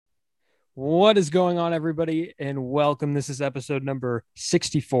What is going on, everybody, and welcome. This is episode number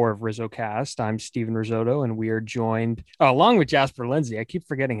 64 of RizzoCast. I'm Steven Risotto, and we are joined, along with Jasper Lindsay. I keep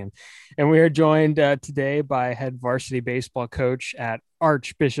forgetting him. And we are joined today by head varsity baseball coach at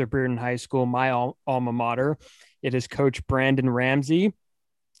Archbishop Reardon High School, my alma mater. It is Coach Brandon Ramsey.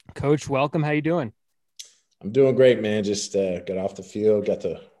 Coach, welcome. How you doing? I'm doing great, man. Just got off the field, got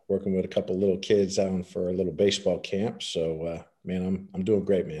to working with a couple little kids out for a little baseball camp. So, man, I'm doing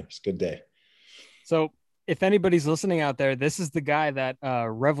great, man. It's a good day. So, if anybody's listening out there, this is the guy that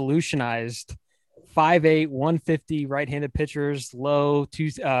revolutionized 5'8", 150 right-handed pitchers, low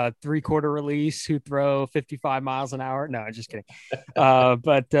three-quarter release who throw 55 miles an hour. No, just kidding.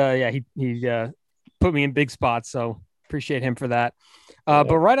 But yeah, he put me in big spots, so appreciate him for that. Yeah.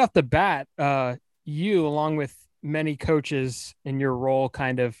 But right off the bat, you, along with many coaches in your role,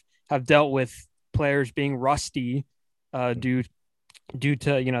 kind of have dealt with players being rusty due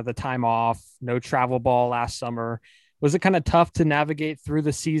to the time off, no travel ball last summer. Was it kind of tough to navigate through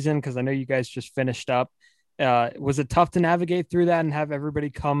the season? Because I know you guys just finished up. Was it tough to navigate through that and have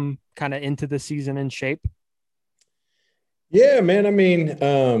everybody come kind of into the season in shape? Yeah, man.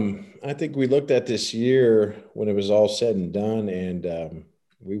 I think we looked at this year when it was all said and done, and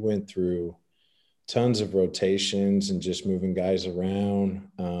we went through tons of rotations and just moving guys around,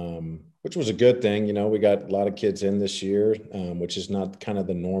 which was a good thing. We got a lot of kids in this year, which is not kind of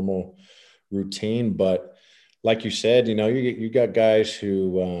the normal routine. But like you said, you got guys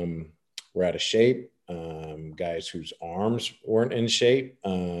who were out of shape, guys whose arms weren't in shape.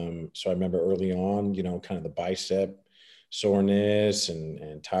 So I remember early on, kind of the bicep soreness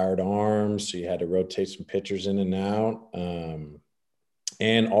and tired arms. So you had to rotate some pitchers in and out.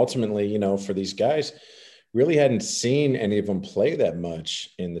 And ultimately, for these guys, really hadn't seen any of them play that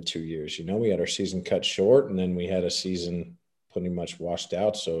much in the 2 years. We had our season cut short, and then we had a season pretty much washed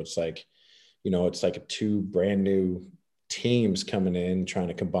out. So it's like, it's like two brand new teams coming in, trying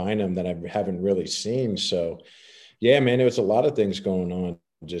to combine them that I haven't really seen. So, yeah, man, there was a lot of things going on.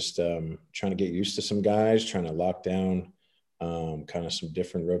 Just trying to get used to some guys, trying to lock down kind of some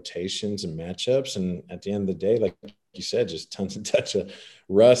different rotations and matchups. And at the end of the day, like you said, just tons and touch of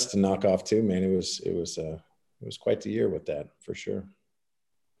rust to knock off too, man. It was quite the year with that for sure.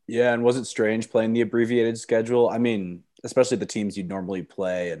 Yeah, and was it strange playing the abbreviated schedule? I mean, especially the teams you'd normally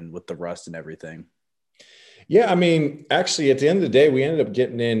play and with the rust and everything. Yeah, actually, at the end of the day, we ended up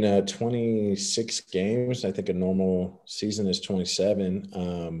getting in 26 games. I think a normal season is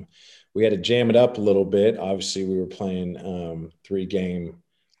 27. We had to jam it up a little bit. Obviously, we were playing 3-game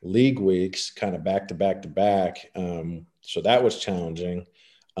league weeks, kind of back to back to back. So that was challenging.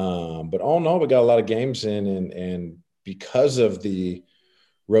 But all in all, we got a lot of games in, and because of the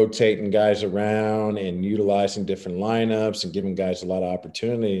rotating guys around and utilizing different lineups and giving guys a lot of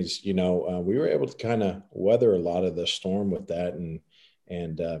opportunities, we were able to kind of weather a lot of the storm with that, and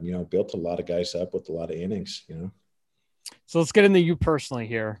built a lot of guys up with a lot of innings. So let's get into you personally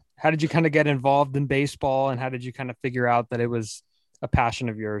here. How did you kind of get involved in baseball, and how did you kind of figure out that it was a passion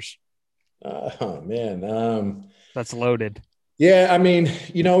of yours? Oh man. That's loaded. Yeah,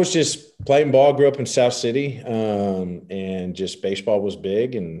 it was just playing ball. Grew up in South City, and just baseball was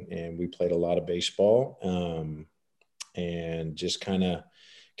big, and we played a lot of baseball, and just kind of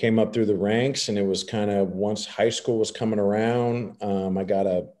came up through the ranks. And it was kind of once high school was coming around, I got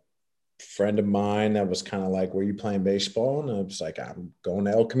a friend of mine that was kind of like, "Were you playing baseball?" And I was like, "I'm going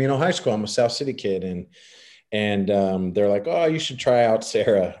to El Camino High School. I'm a South City kid," and they're like, "Oh, you should try out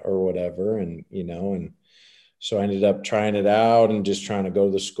Sarah or whatever," and so I ended up trying it out and just trying to go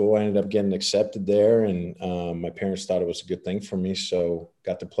to the school. I ended up getting accepted there, and my parents thought it was a good thing for me. So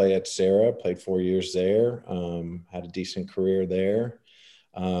got to play at Sarah, played 4 years there, had a decent career there.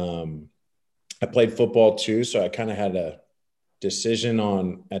 Um, I played football too, so I kind of had a decision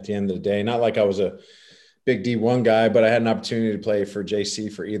on at the end of the day. Not like I was a big D1 guy, but I had an opportunity to play for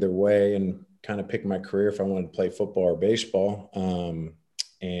JC for either way and kind of pick my career if I wanted to play football or baseball.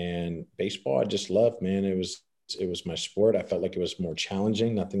 And baseball, I just loved, man. It was my sport. I felt like it was more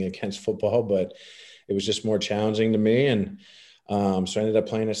challenging. Nothing against football, but it was just more challenging to me. And so I ended up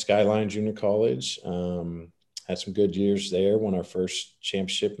playing at Skyline Junior College. Had some good years there. Won our first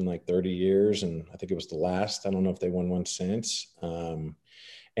championship in like 30 years, and I think it was the last. I don't know if they won one since.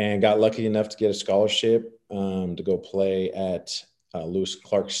 And got lucky enough to get a scholarship to go play at Lewis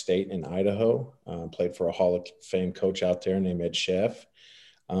Clark State in Idaho. Played for a Hall of Fame coach out there named Ed Sheff.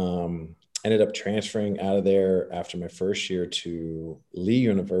 Ended up transferring out of there after my first year to Lee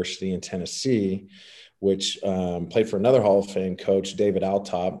University in Tennessee, which played for another Hall of Fame coach, David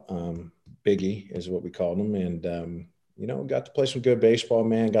Altop. Biggie is what we called him. And got to play some good baseball,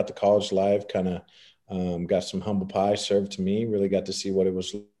 man. Got the college life, kind of got some humble pie served to me. Really got to see what it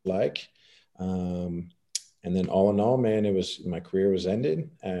was like. And then all in all, man, my career was ended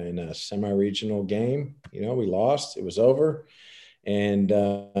in a semi-regional game. We lost. It was over. And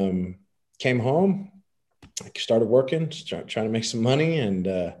came home. I started working, trying to make some money. And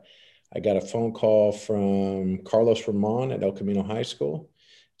I got a phone call from Carlos Ramon at El Camino High School.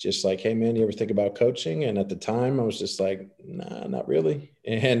 Just like, hey, man, you ever think about coaching? And at the time, I was just like, nah, not really.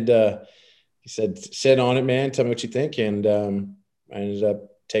 And he said, sit on it, man. Tell me what you think. And I ended up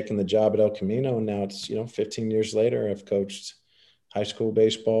taking the job at El Camino. And now it's, 15 years later, I've coached high school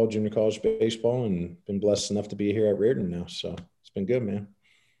baseball, junior college baseball, and been blessed enough to be here at Reardon now. So it's been good, man.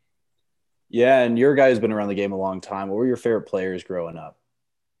 Yeah, and your guy's been around the game a long time. What were your favorite players growing up?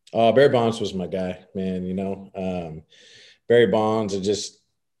 Barry Bonds was my guy, man. Barry Bonds,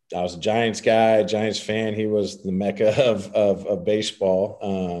 I was a Giants guy, Giants fan. He was the mecca of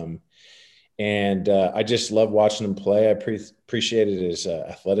baseball. And I just loved watching him play. I appreciated his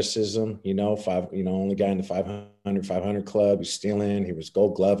athleticism, only guy in the 500 club. He's stealing. He was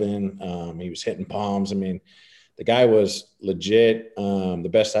gold gloving. He was hitting bombs. I mean, the guy was legit, the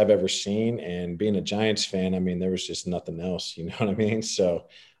best I've ever seen. And being a Giants fan, I mean, there was just nothing else, you know what I mean? So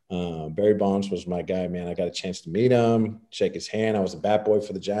Barry Bonds was my guy, man. I got a chance to meet him, shake his hand. I was a bat boy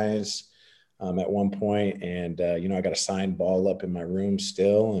for the Giants at one point. And, I got a signed ball up in my room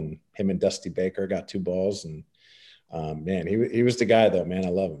still. And him and Dusty Baker got 2 balls. And, man, he was the guy, though, man. I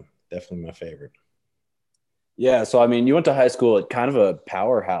love him. Definitely my favorite. Yeah, so I mean, you went to high school at kind of a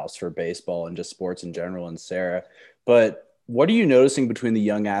powerhouse for baseball and just sports in general in Sarah. But what are you noticing between the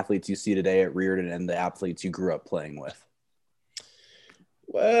young athletes you see today at Reardon and the athletes you grew up playing with?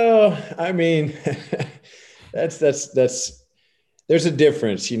 Well, I mean, that's there's a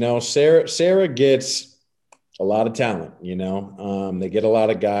difference, Sarah gets a lot of talent, they get a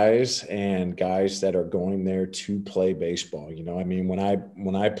lot of guys that are going there to play baseball. I mean, when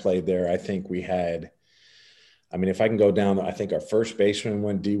I played there, I think we had, if I can go down, I think our first baseman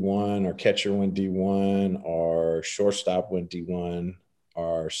went D1, our catcher went D1, our shortstop went D1,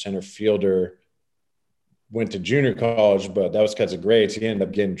 our center fielder went to junior college, but that was because of grades. He ended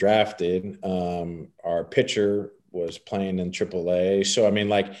up getting drafted. Our pitcher was playing in AAA. So, I mean,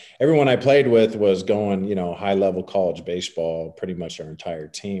 like everyone I played with was going, high level college baseball, pretty much our entire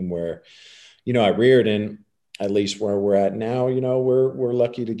team where, at Reardon, at least where we're at now, we're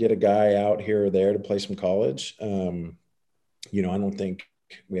lucky to get a guy out here or there to play some college. I don't think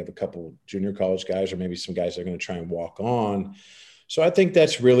we have a couple junior college guys or maybe some guys that are going to try and walk on. So I think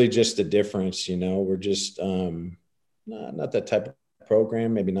that's really just the difference. We're just not that type of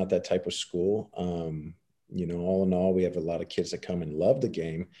program, maybe not that type of school. All in all, we have a lot of kids that come and love the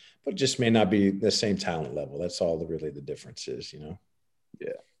game, but just may not be the same talent level. That's all really the difference is, Yeah.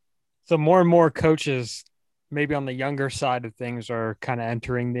 So more and more coaches, maybe on the younger side of things, are kind of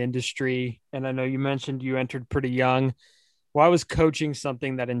entering the industry. And I know you mentioned you entered pretty young. Why was coaching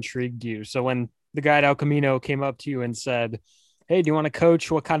something that intrigued you? So when the guy at El Camino came up to you and said, hey, do you want to coach?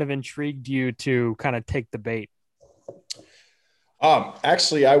 What kind of intrigued you to kind of take the bait?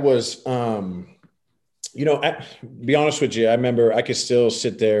 Actually, I was, be honest with you, I remember I could still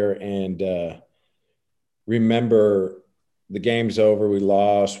sit there and remember the game's over. We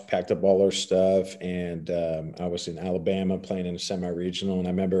lost, packed up all our stuff. And I was in Alabama playing in a semi-regional. And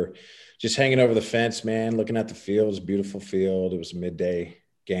I remember just hanging over the fence, man, looking at the field. It was a beautiful field. It was a midday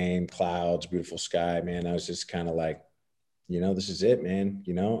game, clouds, beautiful sky, man. I was just kind of like, this is it, man,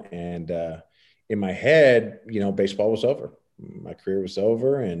 and in my head, baseball was over. My career was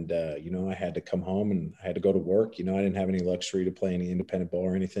over. And, I had to come home and I had to go to work. I didn't have any luxury to play any independent ball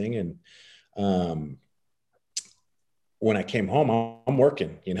or anything. And when I came home, I'm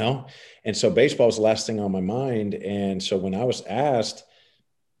working, and so baseball was the last thing on my mind. And so when I was asked,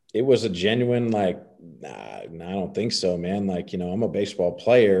 it was a genuine, like, nah, I don't think so, man. Like, I'm a baseball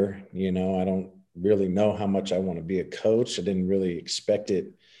player, I don't really know how much I want to be a coach. I didn't really expect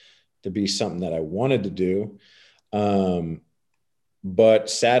it to be something that I wanted to do. But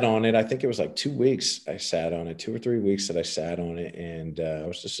sat on it. I think it was like 2 weeks I sat on it, 2 or 3 weeks that I sat on it. And I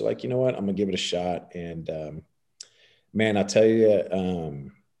was just like, you know what, I'm gonna give it a shot. And man, I'll tell you,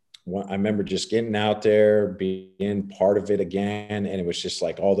 I remember just getting out there, being part of it again. And it was just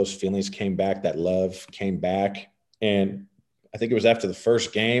like all those feelings came back, that love came back. And I think it was after the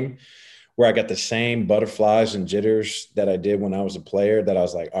first game where I got the same butterflies and jitters that I did when I was a player, that I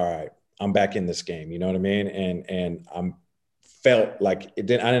was like, all right, I'm back in this game. You know what I mean? And I'm felt like I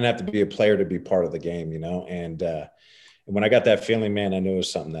didn't have to be a player to be part of the game, And when I got that feeling, man, I knew it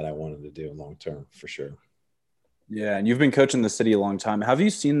was something that I wanted to do long-term for sure. Yeah, and you've been coaching the city a long time. Have you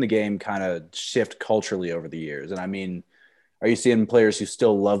seen the game kind of shift culturally over the years? And I mean, are you seeing players who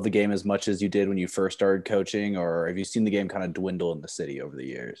still love the game as much as you did when you first started coaching, or have you seen the game kind of dwindle in the city over the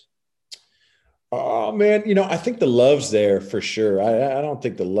years? Oh man, I think the love's there for sure. I don't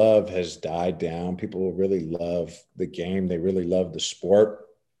think the love has died down. People really love the game. They really love the sport.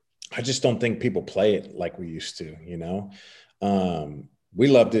 I just don't think people play it like we used to. We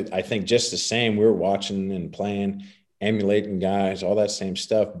loved it, I think, just the same. We were watching and playing, emulating guys, all that same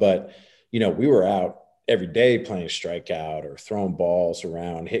stuff. But, we were out every day playing strikeout or throwing balls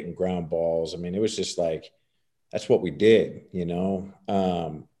around, hitting ground balls. I mean, it was just like, that's what we did.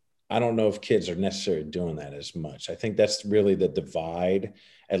 I don't know if kids are necessarily doing that as much. I think that's really the divide,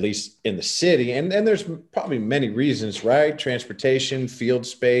 at least in the city. And there's probably many reasons, right? Transportation, field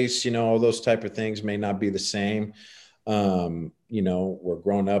space, all those type of things may not be the same. We're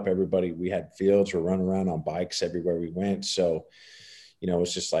growing up, everybody, we had fields, we're running around on bikes everywhere we went. So,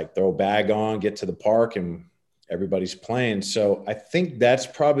 it's just like throw a bag on, get to the park, and everybody's playing. So I think that's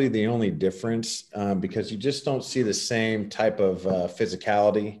probably the only difference, because you just don't see the same type of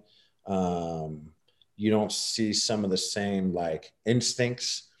physicality. You don't see some of the same like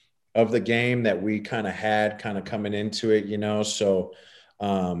instincts of the game that we kind of had kind of coming into it. So,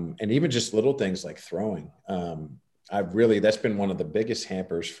 and even just little things like throwing. That's been one of the biggest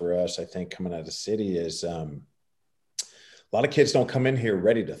hampers for us, I think, coming out of the city is, a lot of kids don't come in here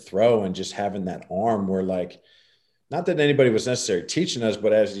ready to throw, and just having that arm where, like, not that anybody was necessarily teaching us,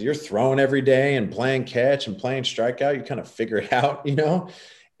 but as you're throwing every day and playing catch and playing strikeout, you kind of figure it out.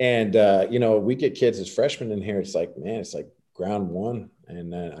 And, we get kids as freshmen in here. It's like, man, it's like ground one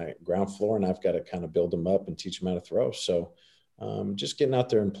and then ground floor, and I've got to kind of build them up and teach them how to throw. So just getting out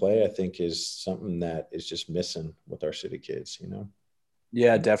there and play, I think, is something that is just missing with our city kids.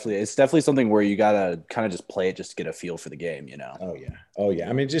 Yeah, definitely. It's definitely something where you gotta kind of just play it just to get a feel for the game. Oh yeah. Oh yeah.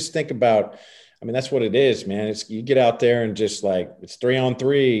 I mean, just think about, that's what it is, man. It's you get out there and just like it's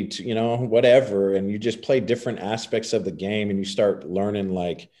 3-on-3, whatever, and you just play different aspects of the game, and you start learning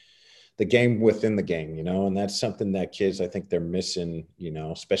like the game within the game. And that's something that kids, I think, they're missing.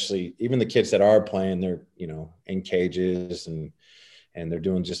 Especially even the kids that are playing, they're in cages and they're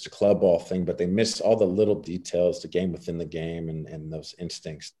doing just a club ball thing, but they miss all the little details, the game within the game, and those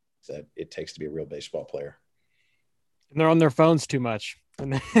instincts that it takes to be a real baseball player. And they're on their phones too much.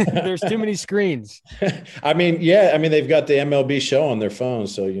 And there's too many screens. Yeah. They've got the MLB show on their phone.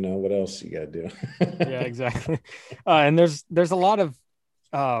 So, what else you got to do? Yeah, exactly. And there's a lot of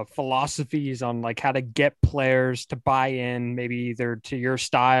philosophies on like how to get players to buy in, maybe either to your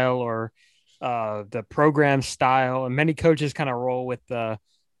style or the program style. And many coaches kind of roll with the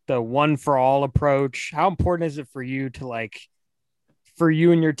one for all approach. How important is it for you to for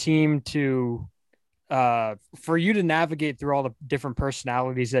you and your team to for you to navigate through all the different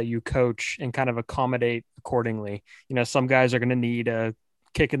personalities that you coach and kind of accommodate accordingly? Some guys are going to need a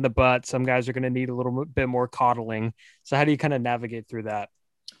kick in the butt. Some guys are going to need a little bit more coddling. So how do you kind of navigate through that?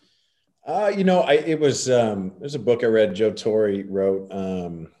 There's a book I read, Joe Torre wrote,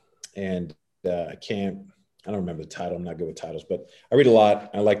 and I don't remember the title. I'm not good with titles, but I read a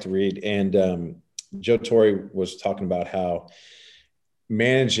lot. I like to read. And Joe Torre was talking about how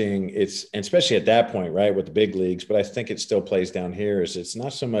managing and especially at that point, right, with the big leagues, but I think it still plays down here, is it's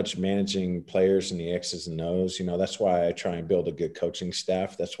not so much managing players and the X's and O's. That's why I try and build a good coaching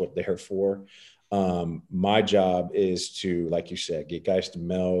staff. That's what they're for. My job is to, like you said, get guys to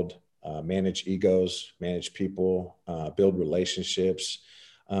meld, manage egos, manage people, build relationships,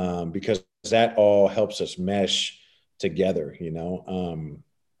 because that all helps us mesh together.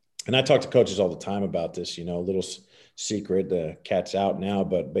 And I talk to coaches all the time about this, a little secret, the cat's out now,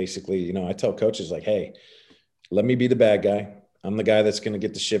 but basically, I tell coaches like, hey, let me be the bad guy. I'm the guy that's going to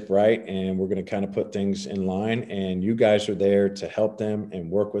get the ship right. And we're going to kind of put things in line, and you guys are there to help them and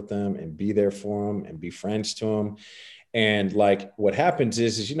work with them and be there for them and be friends to them. And like what happens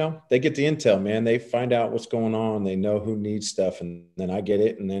is, they get the intel, man. They find out what's going on. They know who needs stuff. And then I get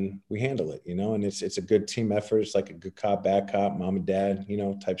it. And then we handle it, and it's a good team effort. It's like a good cop, bad cop, mom and dad,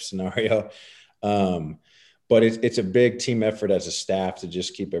 type scenario. But it's a big team effort as a staff to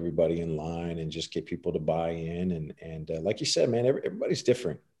just keep everybody in line and just get people to buy in. And like you said, man, everybody's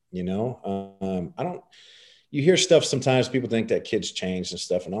different, you hear stuff sometimes, people think that kids change and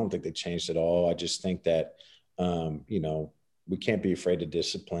stuff, and I don't think they changed at all. I just think that, we can't be afraid to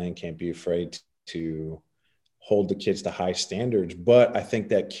discipline, can't be afraid to hold the kids to high standards. But I think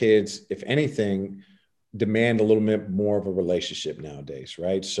that kids, if anything, demand a little bit more of a relationship nowadays,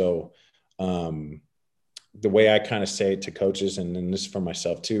 right? So the way I kind of say it to coaches, and then this is for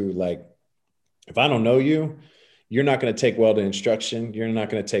myself too, like, if I don't know you, you're not going to take well to instruction. You're not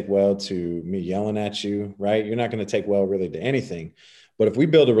going to take well to me yelling at you, right? You're not going to take well really to anything. But if we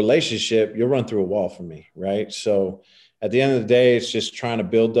build a relationship, you'll run through a wall for me, right? So at the end of the day, it's just trying to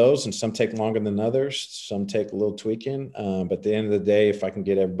build those, and some take longer than others. Some take a little tweaking. But at the end of the day, if I can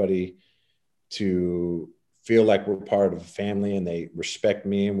get everybody to feel like we're part of a family and they respect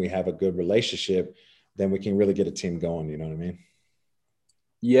me and we have a good relationship, then we can really get a team going. You know what I mean?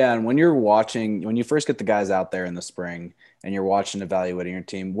 Yeah, and when you first get the guys out there in the spring and you're watching, evaluating your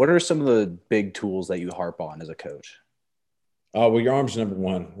team, what are some of the big tools that you harp on as a coach? Oh, well, your arm's number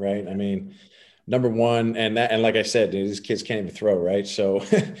one, right? I mean, number one, and like I said, these kids can't even throw, right? So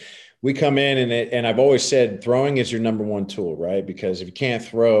we come in and I've always said throwing is your number one tool, right? Because if you can't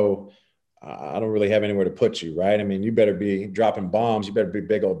throw, I don't really have anywhere to put you, right? I mean, you better be dropping bombs. You better be a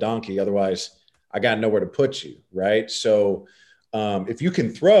big old donkey. Otherwise, I got nowhere to put you, right? So if you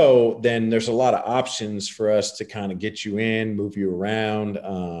can throw, then there's a lot of options for us to kind of get you in, move you around,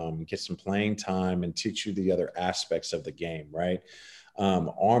 get some playing time, and teach you the other aspects of the game, right?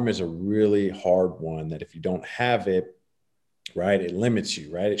 Arm is a really hard one that if you don't have it, right, it limits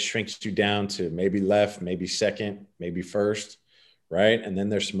you, right? It shrinks you down to maybe left, maybe second, maybe first, right? And then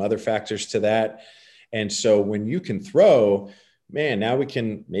there's some other factors to that. And so when you can throw, man, now we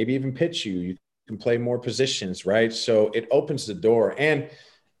can maybe even pitch you. You can play more positions, right? So it opens the door. And,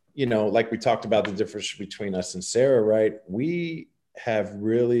 you know, like we talked about the difference between us and Sarah, right? We have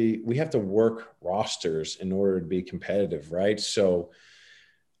to work rosters in order to be competitive, right? So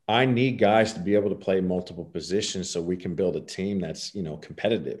I need guys to be able to play multiple positions so we can build a team that's, you know,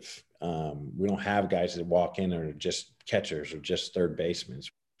 competitive. We don't have guys that walk in and are just catchers or just third basemen.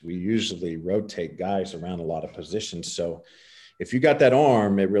 We usually rotate guys around a lot of positions. So if you got that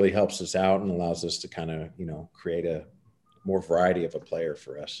arm, it really helps us out and allows us to kind of, you know, create a more variety of a player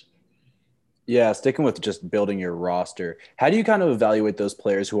for us. Yeah, sticking with just building your roster, how do you kind of evaluate those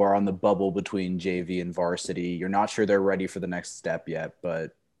players who are on the bubble between JV and varsity? You're not sure they're ready for the next step yet,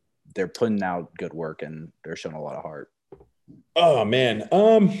 but they're putting out good work and they're showing a lot of heart. Oh man.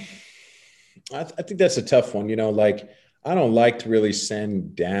 I think that's a tough one. You know, like I don't like to really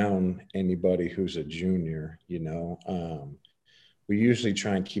send down anybody who's a junior, you know. We usually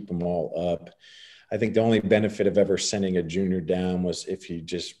try and keep them all up. I think the only benefit of ever sending a junior down was if he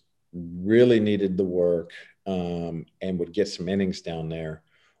just really needed the work and would get some innings down there.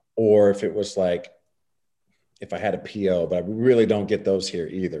 Or if it was like, if I had a PO, but I really don't get those here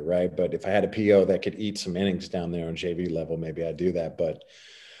either, right? But if I had a PO that could eat some innings down there on JV level, maybe I'd do that. But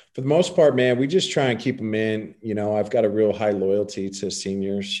for the most part, man, we just try and keep them in. You know, I've got a real high loyalty to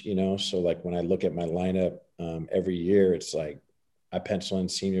seniors, you know. So like when I look at my lineup every year, it's like I pencil in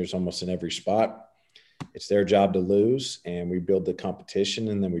seniors almost in every spot. It's their job to lose, and we build the competition,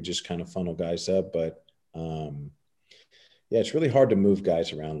 and then we just kind of funnel guys up. But yeah, it's really hard to move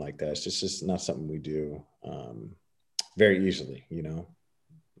guys around like that. It's just not something we do very easily, you know.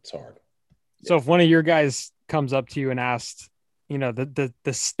 It's hard. So if one of your guys comes up to you and asks, you know,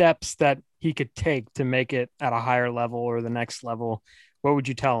 the steps that he could take to make it at a higher level or the next level, what would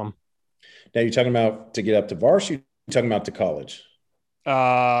you tell him? Now you're talking about to get up to varsity, you're talking about to college.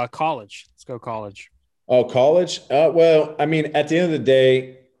 College. Let's go college. Oh, college. Well, I mean, at the end of the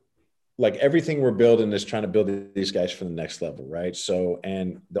day, like everything we're building is trying to build these guys for the next level, right? So,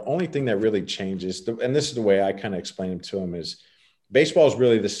 and the only thing that really changes, and this is the way I kind of explain it to them, is baseball is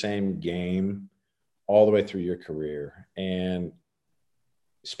really the same game all the way through your career. And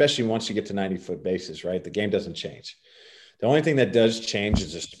especially once you get to 90-foot bases, right? The game doesn't change. The only thing that does change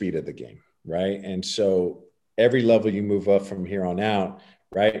is the speed of the game, right? And so every level you move up from here on out,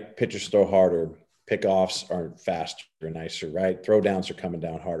 right? Pitchers throw harder, pickoffs are faster and nicer, right? Throwdowns are coming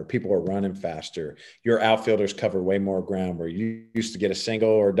down harder. People are running faster. Your outfielders cover way more ground where you used to get a single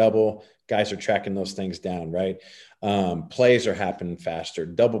or a double. Guys are tracking those things down, right? Plays are happening faster,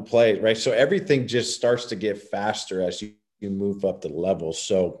 double plays, right? So everything just starts to get faster as you move up the level.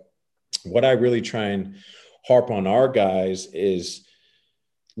 So what I really try and harp on our guys is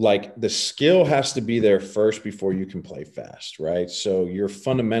like the skill has to be there first before you can play fast, right? So your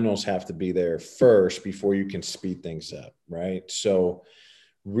fundamentals have to be there first before you can speed things up, right? So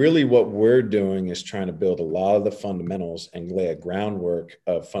really what we're doing is trying to build a lot of the fundamentals and lay a groundwork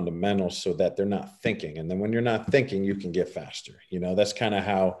of fundamentals so that they're not thinking. And then when you're not thinking, you can get faster. You know, that's kind of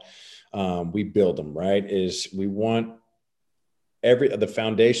how we build them, right? Is we want the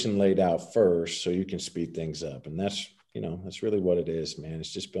foundation laid out first so you can speed things up. And that's, you know, that's really what it is, man.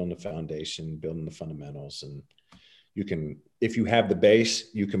 It's just building the foundation, building the fundamentals. And you can, if you have the base,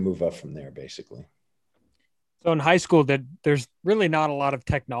 you can move up from there, basically. So in high school, there's really not a lot of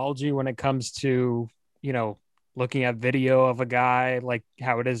technology when it comes to, you know, looking at video of a guy, like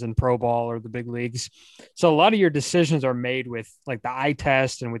how it is in pro ball or the big leagues. So a lot of your decisions are made with like the eye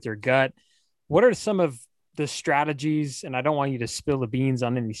test and with your gut. What are some of the strategies? And I don't want you to spill the beans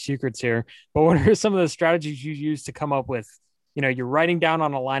on any secrets here, but what are some of the strategies you use to come up with, you're writing down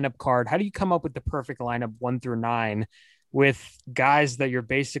on a lineup card. How do you come up with the perfect lineup 1 through 9 with guys that you're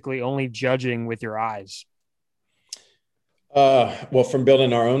basically only judging with your eyes? Well, from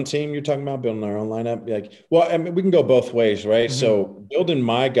building our own team, you're talking about building our own lineup. Like, well, I mean, we can go both ways, right? Mm-hmm. So building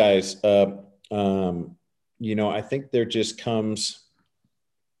my guys up, I think there's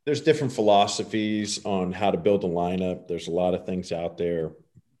different philosophies on how to build a lineup. There's a lot of things out there,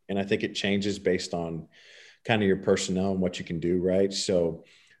 and I think it changes based on kind of your personnel and what you can do, right? So,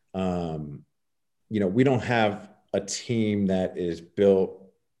 we don't have a team that is built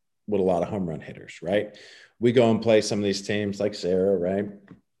with a lot of home run hitters, right? We go and play some of these teams like Sarah, right?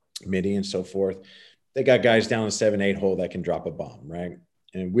 Midi and so forth. They got guys down the 7-8 hole that can drop a bomb, right?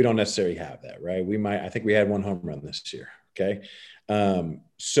 And we don't necessarily have that, right? I think we had 1 home run this year. Okay.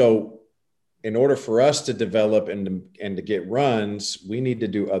 So in order for us to develop and to get runs, we need to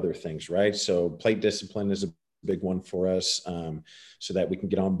do other things, right? So plate discipline is a big one for us, so that we can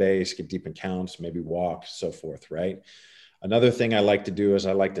get on base, get deep in counts, maybe walk, so forth, right? Another thing I like to do is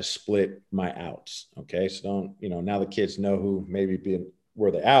I like to split my outs. Okay. So now the kids know who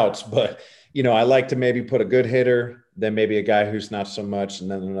were the outs, but, I like to maybe put a good hitter, then maybe a guy who's not so much, and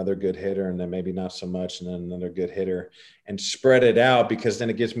then another good hitter, and then maybe not so much, and then another good hitter, and spread it out, because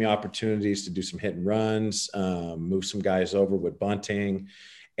then it gives me opportunities to do some hit and runs, move some guys over with bunting,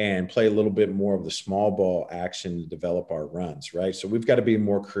 and play a little bit more of the small ball action to develop our runs. Right. So we've got to be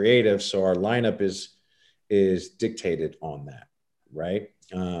more creative. So our lineup is dictated on that, right?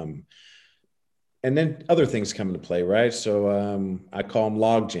 And then other things come into play, right? So I call them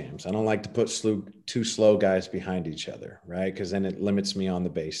log jams. I don't like to put two slow guys behind each other, right? Because then it limits me on the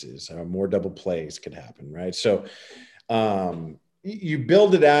bases. More double plays could happen, right? So you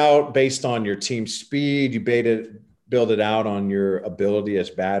build it out based on your team speed. You build it out on your ability as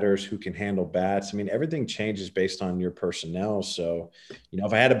batters who can handle bats. I mean, everything changes based on your personnel. So,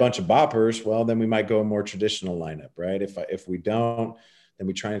 if I had a bunch of boppers, well, then we might go a more traditional lineup, right? If we don't, then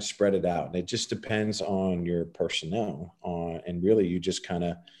we try and spread it out. And it just depends on your personnel, and really you just kind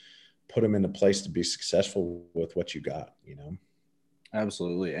of put them in a place to be successful with what you got,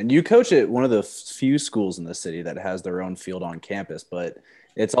 Absolutely. And you coach at one of the few schools in the city that has their own field on campus, but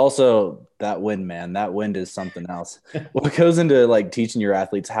it's also that wind, man. That wind is something else. What goes into like teaching your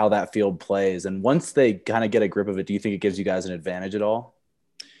athletes how that field plays? And once they kind of get a grip of it, do you think it gives you guys an advantage at all?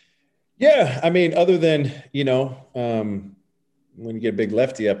 Yeah. I mean, other than, when you get a big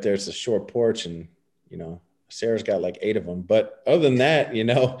lefty up there, it's a short porch, and, Sarah's got like 8 of them. But other than that,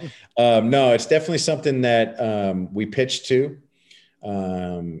 no, it's definitely something that we pitch to.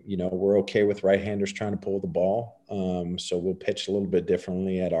 We're okay with right-handers trying to pull the ball. So we'll pitch a little bit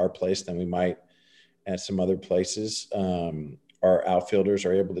differently at our place than we might at some other places. Our outfielders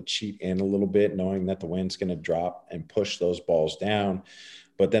are able to cheat in a little bit, knowing that the wind's going to drop and push those balls down.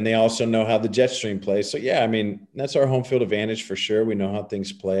 But then they also know how the jet stream plays. So, yeah, I mean, that's our home field advantage for sure. We know how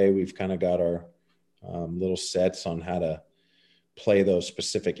things play. We've kind of got our little sets on how to play those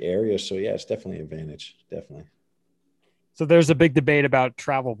specific areas. So, yeah, it's definitely an advantage. Definitely. So there's a big debate about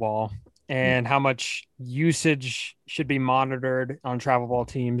travel ball and how much usage should be monitored on travel ball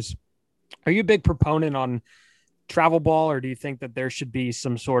teams. Are you a big proponent on travel ball, or do you think that there should be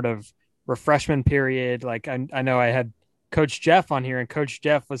some sort of refreshment period? Like I know I had Coach Jeff on here, and Coach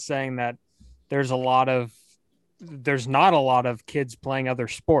Jeff was saying that there's not a lot of kids playing other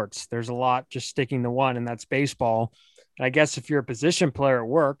sports. There's a lot just sticking to one, and that's baseball. And I guess if you're a position player, it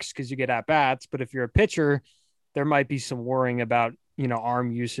works because you get at bats. But if you're a pitcher, there might be some worrying about,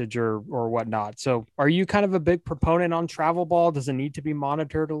 arm usage or whatnot. So are you kind of a big proponent on travel ball? Does it need to be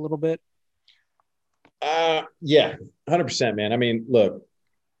monitored a little bit? Yeah, 100%, man. I mean, look,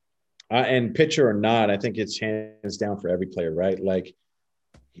 and pitcher or not, I think it's hands down for every player, right? Like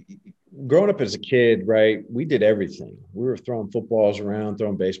growing up as a kid, right, we did everything. We were throwing footballs around,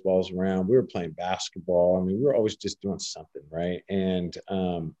 throwing baseballs around. We were playing basketball. I mean, we were always just doing something, right? And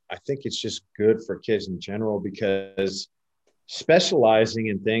I think it's just good for kids in general, because specializing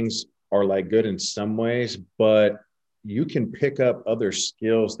in things are like good in some ways, but you can pick up other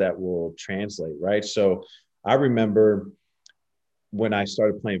skills that will translate, right? So I remember when I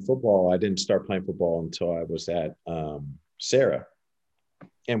started playing football, I didn't start playing football until I was at Sarah.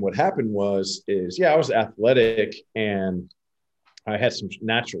 And what happened is I was athletic and I had some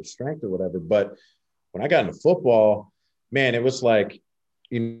natural strength or whatever. But when I got into football, man, it was like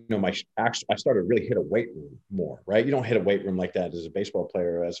I started to really hit a weight room more, right? You don't hit a weight room like that as a baseball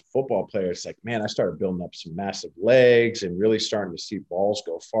player. As a football player, it's like, man, I started building up some massive legs and really starting to see balls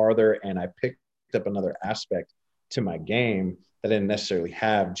go farther. And I picked up another aspect to my game that I didn't necessarily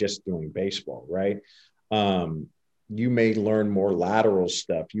have just doing baseball, right? You may learn more lateral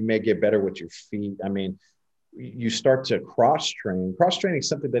stuff. You may get better with your feet. I mean, you start to cross train. Cross training is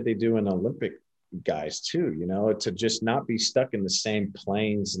something that they do in Olympic guys too, to just not be stuck in the same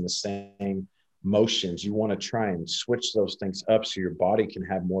planes and the same motions. You want to try and switch those things up so your body can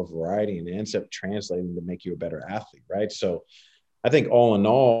have more variety, and it ends up translating to make you a better athlete, right? So I think all in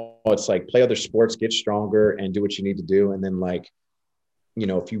all, it's like play other sports, get stronger, and do what you need to do. And then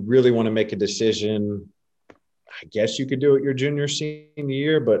if you really want to make a decision, I guess you could do it your junior, senior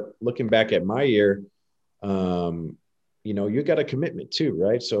year. But looking back at my year, you got a commitment too,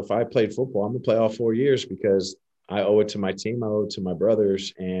 right? So if I played football, I'm gonna play all 4 years because I owe it to my team, I owe it to my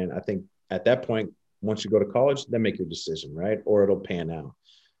brothers. And I think at that point, once you go to college, then make your decision, right? Or it'll pan out.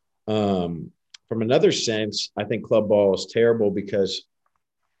 From another sense, I think club ball is terrible because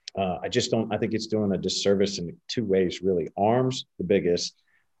I think it's doing a disservice in two ways, really. Arms, the biggest.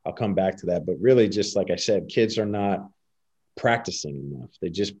 I'll come back to that. But really, just like I said, kids are not practicing enough. They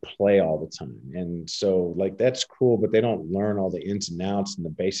just play all the time. And so that's cool, but they don't learn all the ins and outs and the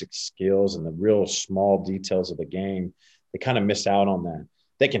basic skills and the real small details of the game. They kind of miss out on that.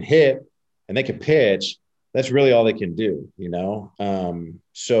 They can hit and they can pitch. That's really all they can do,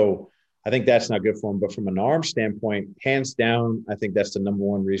 So I think that's not good for them. But from an arm standpoint, hands down, I think that's the number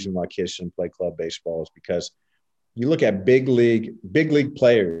one reason why kids shouldn't play club baseball is because you look at big league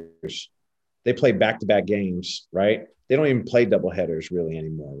players, they play back-to-back games, right? They don't even play doubleheaders really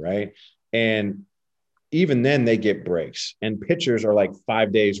anymore, right? And even then they get breaks. And pitchers are like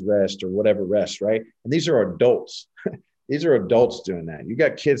 5 days rest or whatever rest, right? And these are adults. These are adults doing that. You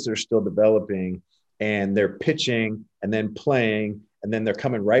got kids that are still developing and they're pitching and then playing, and then they're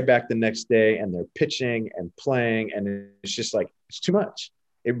coming right back the next day and they're pitching and playing. And it's just like, it's too much.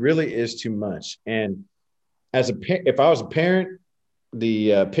 It really is too much. And if I was a parent,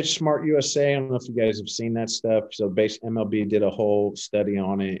 the Pitch Smart USA, I don't know if you guys have seen that stuff. So MLB did a whole study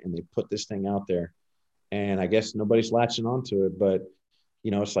on it and they put this thing out there. And I guess nobody's latching onto it. But,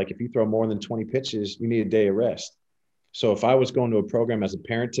 it's like if you throw more than 20 pitches, you need a day of rest. So if I was going to a program as a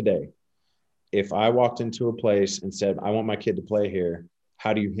parent today, if I walked into a place and said, I want my kid to play here,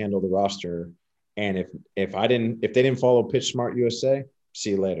 how do you handle the roster? And if they didn't follow Pitch Smart USA,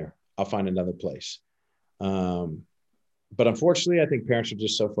 see you later. I'll find another place. But unfortunately, I think parents are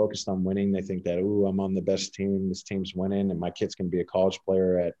just so focused on winning. They think that, I'm on the best team. This team's winning, and my kid's going to be a college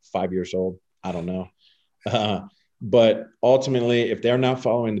player at 5 years old. I don't know. But ultimately, if they're not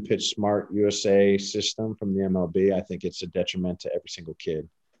following the Pitch Smart USA system from the MLB, I think it's a detriment to every single kid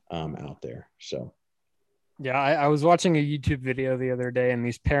out there. So, yeah, I was watching a YouTube video the other day, and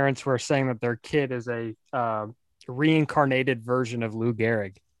these parents were saying that their kid is a reincarnated version of Lou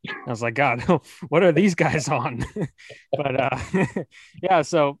Gehrig. I was like, God, what are these guys on? But yeah.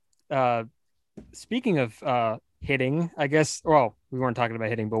 So speaking of hitting, I guess, well, we weren't talking about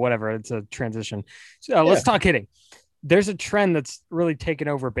hitting, but whatever, it's a transition. So let's talk hitting. There's a trend that's really taken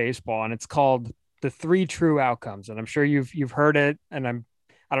over baseball, and it's called the 3 true outcomes. And I'm sure you've heard it, and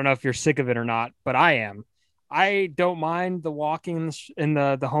I don't know if you're sick of it or not, but I am. I don't mind the walking and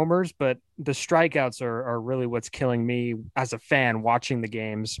the homers, but the strikeouts are really what's killing me as a fan watching the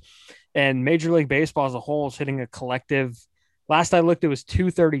games. And Major League Baseball as a whole is hitting a collective. Last I looked, it was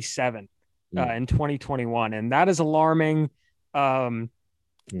 237 in 2021, and that is alarming.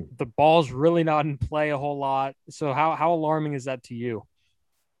 The ball's really not in play a whole lot. So how alarming is that to you?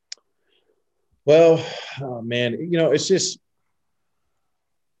 Well, man, it's just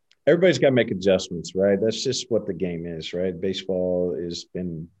everybody's got to make adjustments, right? That's just what the game is, right? Baseball has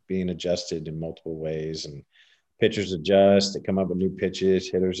been being adjusted in multiple ways, and pitchers adjust, they come up with new pitches,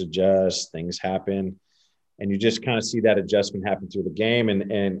 hitters adjust, things happen. And you just kind of see that adjustment happen through the game.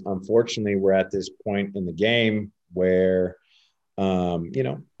 And unfortunately, we're at this point in the game where,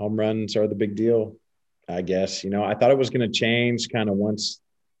 home runs are the big deal, I guess. I thought it was going to change kind of once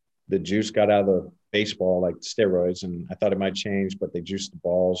the juice got out of the baseball, like steroids, and I thought it might change, but they juiced the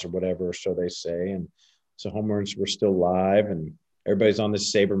balls or whatever, so they say. And so home runs were still live, and everybody's on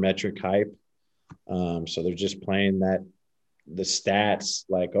this sabermetric hype. So they're just playing the stats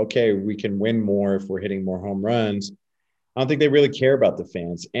like, okay, we can win more if we're hitting more home runs. I don't think they really care about the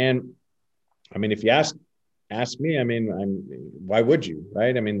fans. And I mean, if you ask me, I mean, why would you,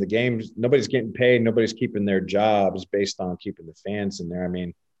 right? I mean, the games, nobody's getting paid, nobody's keeping their jobs based on keeping the fans in there. I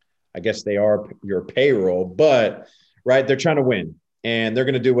mean, I guess they are your payroll, but right, they're trying to win. and they're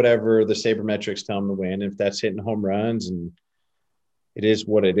going to do whatever the sabermetrics tell them to win. If that's hitting home runs, and it is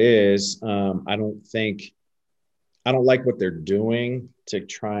what it is. I don't like what they're doing to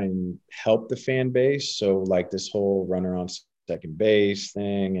try and help the fan base. So like this whole runner on second base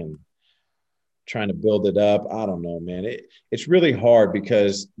thing and trying to build it up. I don't know, man. It's really hard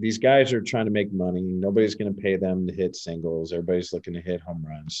because these guys are trying to make money. Nobody's going to pay them to hit singles. Everybody's looking to hit home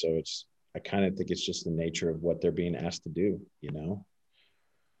runs. So I kind of think it's just the nature of what they're being asked to do, you know?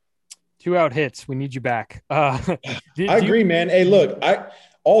 2-out hits. We need you back. I agree, man. Hey, look,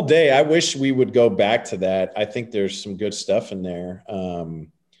 all day, I wish we would go back to that. I think there's some good stuff in there.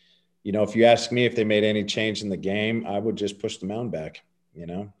 You know, if you ask me if they made any change in the game, I would just push the mound back. You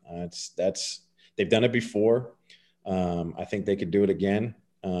know, they've done it before. I think they could do it again.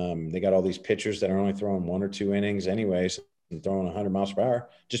 They got all these pitchers that are only throwing 1 or 2 innings anyways and throwing 100 miles per hour.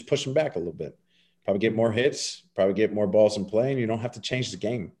 Just push them back a little bit. Probably get more hits, probably get more balls in play, and you don't have to change the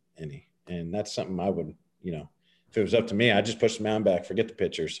game any. And that's something I would, you know, if it was up to me, I'd just push the mound back, forget the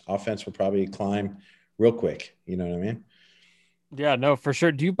pitchers. Offense would probably climb real quick. You know what I mean? Yeah, no, for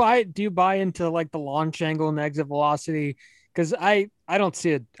sure. Do you buy into like the launch angle and exit velocity? Because I don't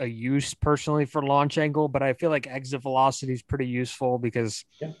see a use personally for launch angle, but I feel like exit velocity is pretty useful because,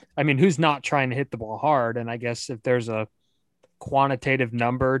 Yeah. I mean, who's not trying to hit the ball hard? And I guess if there's a quantitative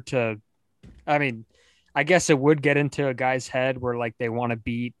number to, I mean, I guess it would get into a guy's head where like they want to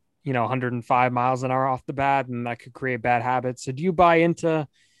beat, 105 miles an hour off the bat, and that could create bad habits. So do you buy into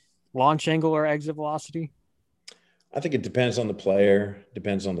launch angle or exit velocity? I think it depends on the player,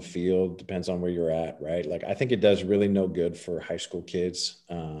 depends on the field, depends on where you're at, right? Like I think it does really no good for high school kids,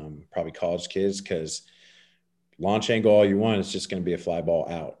 probably college kids, because launch angle all you want is just going to be a fly ball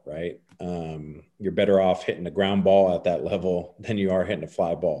out, right? You're better off hitting a ground ball at that level than you are hitting a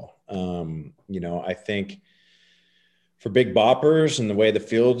fly ball. I think for big boppers and the way the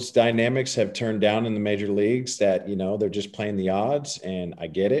field's dynamics have turned down in the major leagues that, they're just playing the odds, and I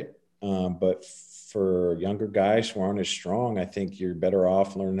get it. But for younger guys who aren't as strong, I think you're better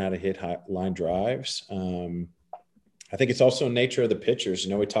off learning how to hit high line drives. I think it's also nature of the pitchers.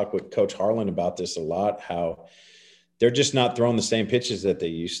 We talk with Coach Harlan about this a lot, how they're just not throwing the same pitches that they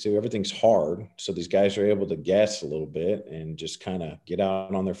used to. Everything's hard. So these guys are able to guess a little bit and just kind of get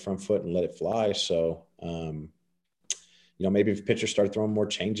out on their front foot and let it fly. So, maybe if pitchers start throwing more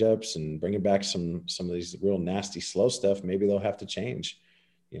changeups and bringing back some of these real nasty slow stuff, maybe they'll have to change.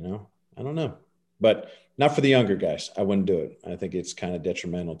 I don't know, but not for the younger guys. I wouldn't do it. I think it's kind of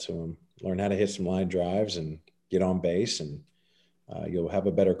detrimental to them. Learn how to hit some line drives and get on base, and you'll have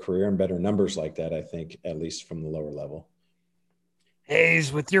a better career and better numbers like that, I think, at least from the lower level.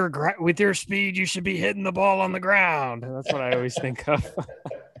 Hayes, with your speed, you should be hitting the ball on the ground. That's what I always think of.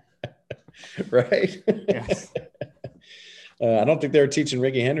 Right? Yes. I don't think they were teaching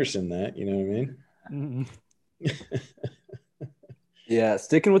Ricky Henderson that, you know what I mean? Mm-hmm. Yeah,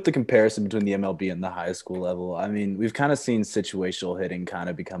 sticking with the comparison between the MLB and the high school level, I mean, we've kind of seen situational hitting kind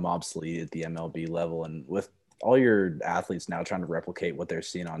of become obsolete at the MLB level. And with all your athletes now trying to replicate what they're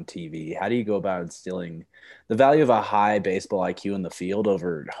seeing on TV, how do you go about instilling the value of a high baseball IQ in the field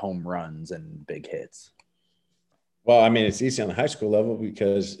over home runs and big hits? Well, I mean, it's easy on the high school level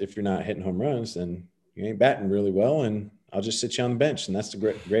because if you're not hitting home runs, then you ain't batting really well, and I'll just sit you on the bench, and that's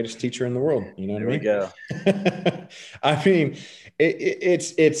the greatest teacher in the world. You know what I mean? There we go. I mean,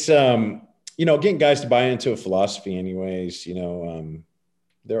 it's getting guys to buy into a philosophy anyways. You'll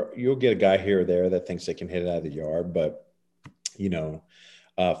get a guy here or there that thinks they can hit it out of the yard, but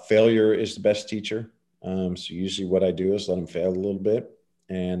failure is the best teacher. So usually what I do is let them fail a little bit.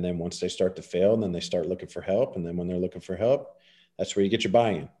 And then once they start to fail, then they start looking for help. And then when they're looking for help, that's where you get your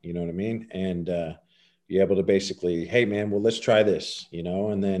buy-in, you know what I mean? And you're able to basically, hey man, well, let's try this,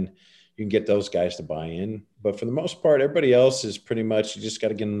 and then you can get those guys to buy in. But for the most part, everybody else is pretty much, you just got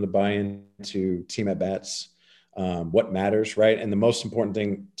to get them to buy in to team at bats, what matters, right? And the most important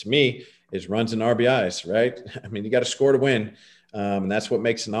thing to me is runs and RBIs, right? I mean, you got to score to win. And that's what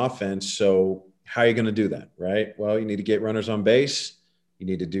makes an offense. So how are you going to do that, right? Well, you need to get runners on base. You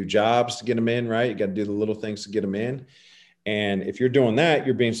need to do jobs to get them in, right? You got to do the little things to get them in. And if you're doing that,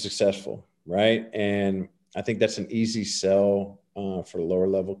 you're being successful, right? And I think that's an easy sell for the lower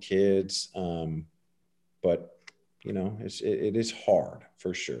level kids. But, it is hard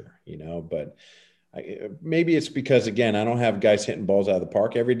for sure, but maybe it's because, again, I don't have guys hitting balls out of the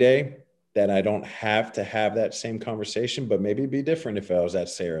park every day that I don't have to have that same conversation, but maybe it'd be different if I was at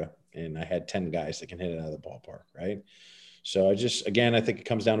Sarah and I had 10 guys that can hit it out of the ballpark, right? So I think it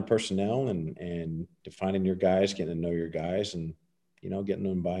comes down to personnel and defining your guys, getting to know your guys, and, getting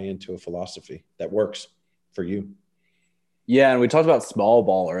them to buy into a philosophy that works for you. Yeah, and we talked about small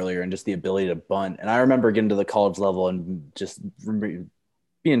ball earlier and just the ability to bunt. And I remember getting to the college level and just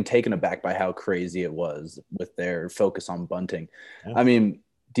being taken aback by how crazy it was with their focus on bunting. Yeah. I mean,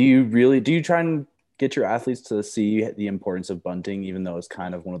 do you try and get your athletes to see the importance of bunting, even though it's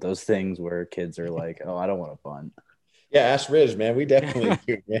kind of one of those things where kids are like, oh, I don't want to bunt. Yeah, ask Riz, man. We definitely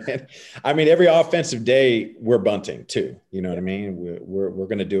do, man. I mean, every offensive day we're bunting too. You know what I mean? We're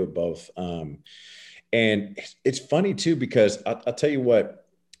going to do it both. And it's funny too because I'll tell you what.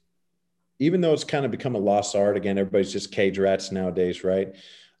 Even though it's kind of become a lost art again, everybody's just cage rats nowadays, right?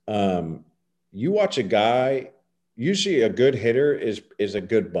 Um, you watch a guy. Usually, a good hitter is a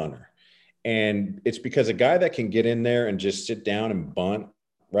good bunter, and it's because a guy that can get in there and just sit down and bunt,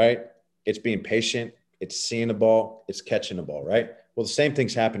 right? It's being patient, it's seeing the ball, it's catching the ball, right? Well, the same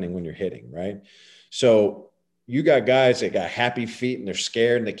thing's happening when you're hitting, right? So you got guys that got happy feet and they're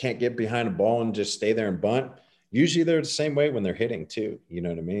scared and they can't get behind the ball and just stay there and bunt. Usually they're the same way when they're hitting too. You know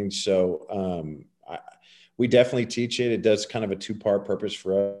what I mean? So we definitely teach it. It does kind of a two-part purpose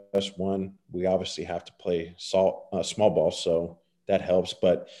for us. One, we obviously have to play small ball, so that helps.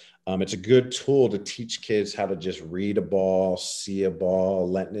 But it's a good tool to teach kids how to just read a ball, see a ball,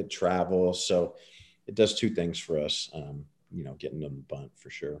 letting it travel. So it does two things for us, getting them to bunt for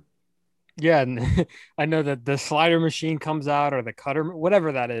sure. Yeah, and I know that the slider machine comes out or the cutter,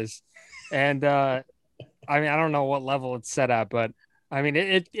 whatever that is, and I mean I don't know what level it's set at, but I mean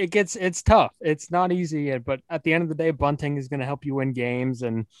it's tough. It's not easy, but at the end of the day, bunting is going to help you win games.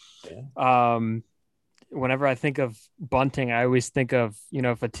 And Yeah. um, whenever I think of bunting, I always think of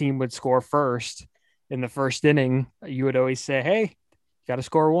if a team would score first in the first inning, you would always say, "Hey, you got to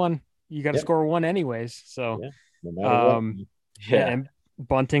score one. You got to Yep. score one anyways." So Yeah. No matter what. um, Yeah. and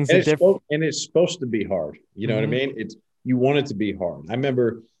bunting's And a diff. it's supposed to be hard. You know what I Mhm. mean? You want it to be hard. I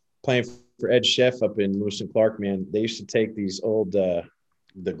remember playing for Ed Sheff up in Lewis and Clark, man. They used to take these old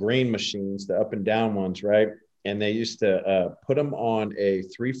the green machines, the up and down ones, right? And they used to put them on a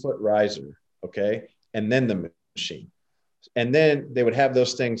 3-foot riser, okay, and then the machine. And then they would have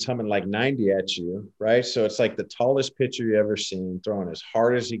those things humming like 90 at you, right? So it's like the tallest pitcher you ever seen, throwing as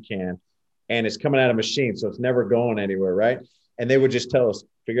hard as he can, and it's coming out of a machine, so it's never going anywhere, right? And they would just tell us,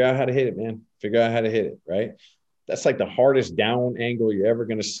 figure out how to hit it, man. Figure out how to hit it, right? That's like the hardest down angle you're ever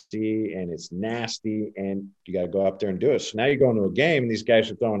going to see, and it's nasty, and you got to go up there and do it. So now you go into a game, and these guys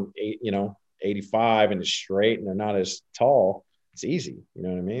are throwing 85 and it's straight, and they're not as tall. It's easy, you know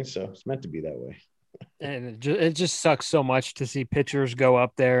what I mean? So it's meant to be that way. And it just sucks so much to see pitchers go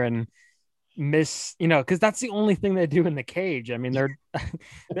up there and miss, because that's the only thing they do in the cage. I mean,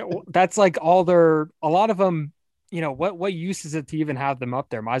 that's like a lot of them, what use is it to even have them up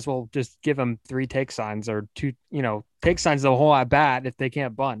there? Might as well just give them 3 take signs or 2, take signs the whole at bat if they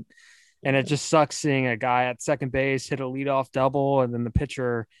can't bunt. And it just sucks seeing a guy at second base hit a leadoff double, and then the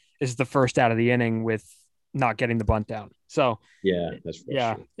pitcher is the first out of the inning with not getting the bunt down. So Yeah, that's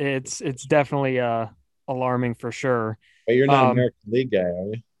yeah, frustrating. it's definitely alarming for sure. But you're not an Um, American League guy, are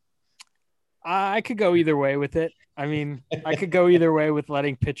you? I could go either way with it. I mean, I could go either way with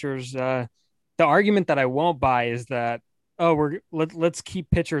letting pitchers. The argument that I won't buy is that let's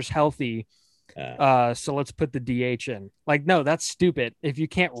keep pitchers healthy. Uh, So let's put the DH in. Like, no, that's stupid. If you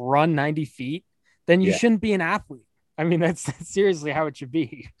can't run 90 feet, then you yeah, shouldn't be an athlete. I mean, that's seriously how it should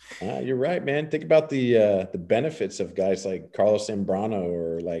be. you're right, man. Think about the benefits of guys like Carlos Zambrano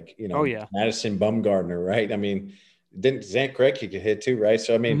or like Oh yeah. Madison Bumgarner, right? I mean, didn't Zach Greinke could hit too, right?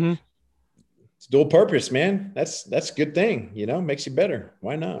 So I mean, Hmm. it's dual purpose, man. That's a good thing, makes you better.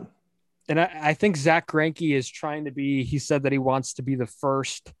 Why not? And I think Zach Greinke is trying to be. He said that he wants to be the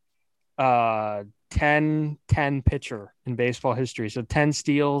first 10-10 pitcher in baseball history. So 10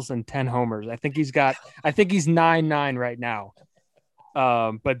 steals and 10 homers. I think he's 9-9 right now.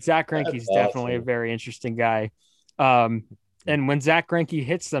 But Zach Greinke That's is definitely a awesome. very interesting guy. Um, and when Zach Greinke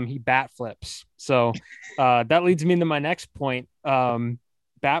hits them, he bat flips. So that leads me into my next point.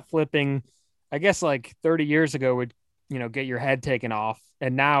 Bat flipping, I guess like 30 years ago would, get your head taken off.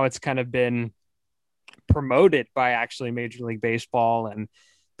 And now it's kind of been promoted by actually Major League Baseball and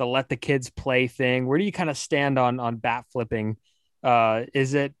the let the kids play thing. Where do you kind of stand on bat flipping?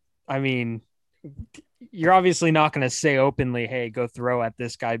 Is it? I mean, you're obviously not going to say openly, "Hey, go throw at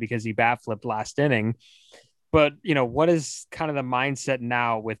this guy because he bat flipped last inning." But what is kind of the mindset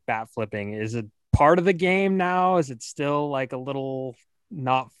now with bat flipping? Is it part of the game now? Is it still like a little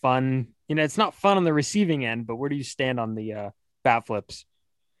not fun? It's not fun on the receiving end, but where do you stand on the bat flips?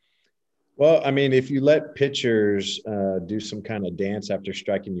 Well, I mean, if you let pitchers do some kind of dance after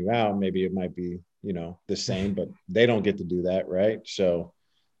striking you out, maybe it might be, the same, but they don't get to do that, right? So,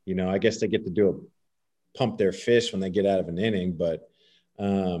 I guess they get to do pump their fist when they get out of an inning. But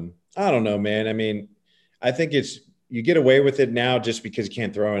I don't know, man. I mean, I think you get away with it now just because you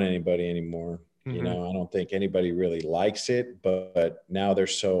can't throw at anybody anymore. Mm-hmm. You know, I don't think anybody really likes it, but now they're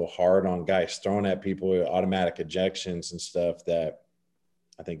so hard on guys throwing at people with automatic ejections and stuff that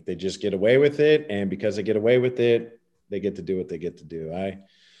I think they just get away with it. And because they get away with it, they get to do what they get to do.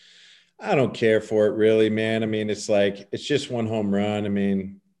 I don't care for it really, man. I mean, it's just one home run. I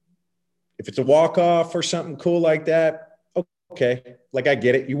mean, if it's a walk-off or something cool like that, okay. Like, I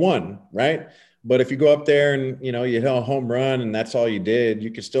get it. You won, right? But if you go up there and, you hit a home run and that's all you did,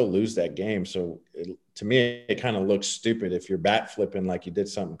 you could still lose that game. So to me, it kind of looks stupid if you're bat flipping like you did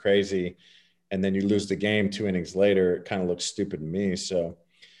something crazy and then you lose the game 2 innings later. It kind of looks stupid to me. So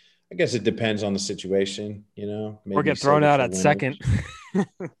I guess it depends on the situation, maybe or get thrown out at second.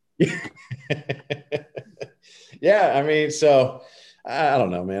 Yeah. I mean, so I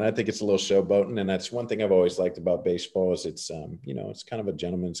don't know, man. I think it's a little showboating. And that's one thing I've always liked about baseball is it's kind of a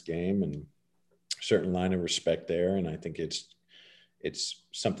gentleman's game and certain line of respect there. And I think it's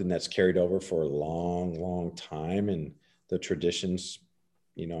something that's carried over for a long, long time. And the traditions,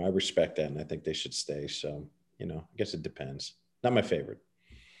 I respect that and I think they should stay. So, I guess it depends. Not my favorite.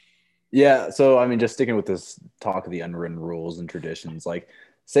 Yeah. So, I mean, just sticking with this talk of the unwritten rules and traditions, like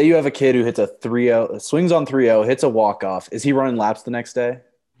say you have a kid who hits a 3-0, swings on 3-0, hits a walk-off. Is he running laps the next day?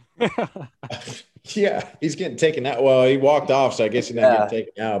 Yeah, he's getting taken out. Well, he walked off, so I guess he's not getting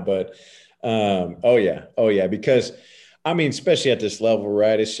taken out. But oh yeah, because I mean, especially at this level,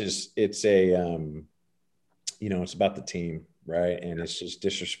 right? It's about the team, right? And it's just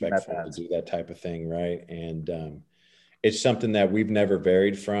disrespectful to do that type of thing, right? And it's something that we've never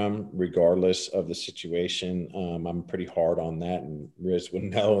varied from, regardless of the situation. I'm pretty hard on that, and Riz would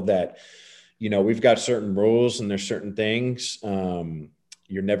know that. We've got certain rules, and there's certain things.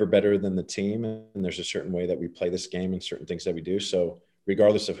 You're never better than the team, and there's a certain way that we play this game and certain things that we do. So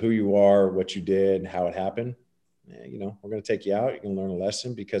regardless of who you are, what you did, how it happened, we're going to take you out. You're going to learn a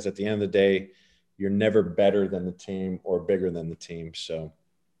lesson because at the end of the day, you're never better than the team or bigger than the team. So,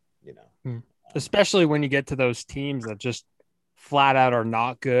 especially when you get to those teams that just flat out are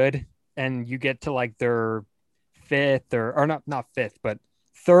not good and you get to like their fifth or not fifth, but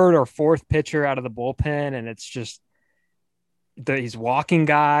third or fourth pitcher out of the bullpen. And it's just these walking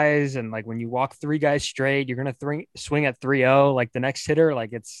guys. And like when you walk 3 guys straight, you're going to swing at 3-0, like the next hitter.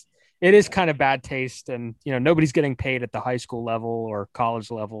 Like it is kind of bad taste. And, nobody's getting paid at the high school level or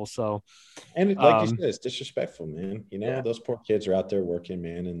college level. So, and like you said, it's disrespectful, man. Those poor kids are out there working,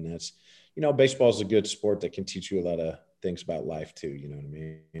 man. And that's, baseball is a good sport that can teach you a lot of things about life too. You know what I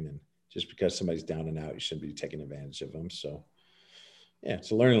mean? And just because somebody's down and out, you shouldn't be taking advantage of them. So yeah,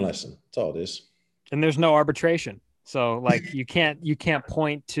 it's a learning lesson. That's all it is. And there's no arbitration. So like you can't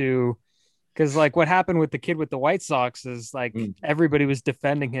point to, because like what happened with the kid with the White Sox is like everybody was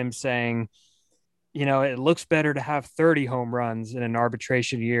defending him saying, it looks better to have 30 home runs in an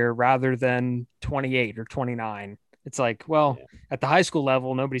arbitration year rather than 28 or 29. It's like, well, at the high school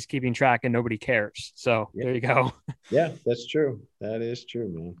level, nobody's keeping track and nobody cares. So there you go. Yeah, that's true. That is true,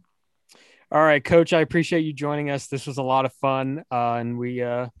 man. All right, Coach, I appreciate you joining us. This was a lot of fun, and we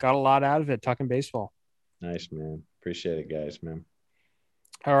got a lot out of it talking baseball. Nice, man. Appreciate it, guys, man.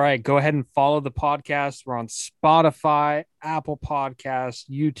 All right, go ahead and follow the podcast. We're on Spotify, Apple Podcasts,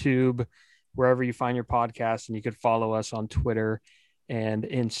 YouTube, wherever you find your podcast, and you could follow us on Twitter and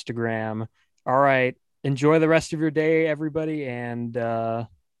Instagram. All right, enjoy the rest of your day, everybody, and I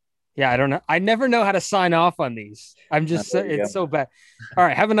don't know. I never know how to sign off on these. I'm just, it's so bad. All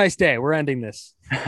right, have a nice day. We're ending this.